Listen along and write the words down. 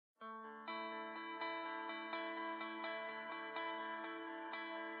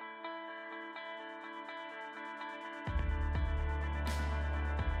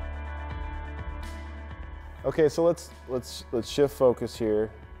Okay, so let's shift focus here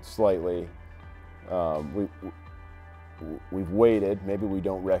slightly. We've waited. Maybe we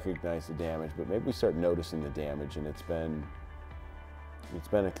don't recognize the damage, but maybe we start noticing the damage, and it's been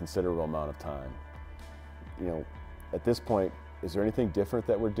a considerable amount of time. You know, at this point, is there anything different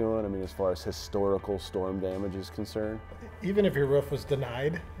that we're doing? I mean, as far as historical storm damage is concerned? Even if your roof was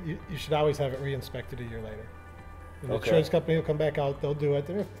denied, you should always have it re-inspected a year later. And the Okay. insurance company will come back out, they'll do it,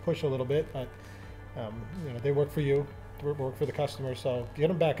 they'll push a little bit, but you know, they work for you, work for the customer, so get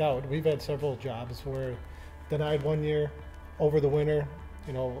them back out. We've had several jobs where denied 1 year, over the winter,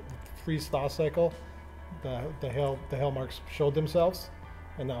 you know, freeze thaw cycle, the hail marks showed themselves,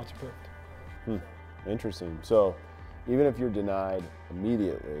 and now it's approved. Interesting. So even if you're denied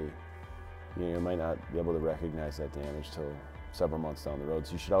immediately, you might not be able to recognize that damage till several months down the road.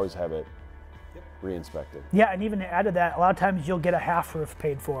 So you should always have it re-inspected. Yeah, and even to add to that, a lot of times you'll get a half roof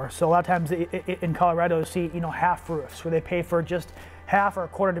paid for. So a lot of times in Colorado, you see, you know, half roofs where they pay for just half or a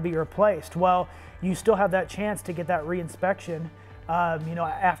quarter to be replaced. Well, you still have that chance to get that re-inspection. You know,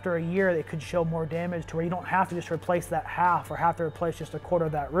 after a year, it could show more damage to where you don't have to just replace that half or have to replace just a quarter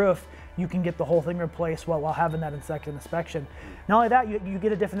of that roof. You can get the whole thing replaced while having that second inspection. Not only that, you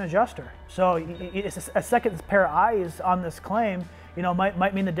get a different adjuster. So it's a second pair of eyes on this claim, you know,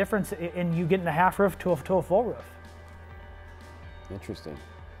 might mean the difference in you getting a half roof to a full roof. Interesting.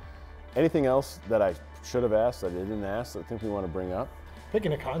 Anything else that I should have asked that I didn't ask that I think we want to bring up?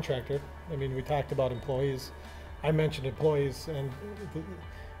 Picking a contractor, I mean, we talked about employees. I mentioned employees, and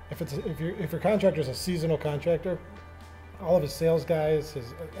if your contractor is a seasonal contractor, all of his sales guys,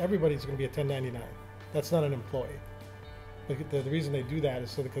 everybody's going to be a 1099. That's not an employee. The reason they do that is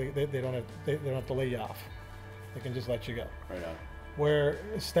so that they don't have to lay you off. They can just let you go. Right on. Where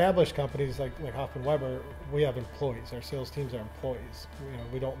established companies like Hoffman Weber, we have employees. Our sales teams are employees. You know,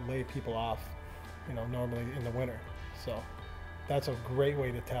 we don't lay people off, you know, normally in the winter. So that's a great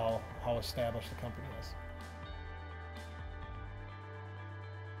way to tell how established the company is.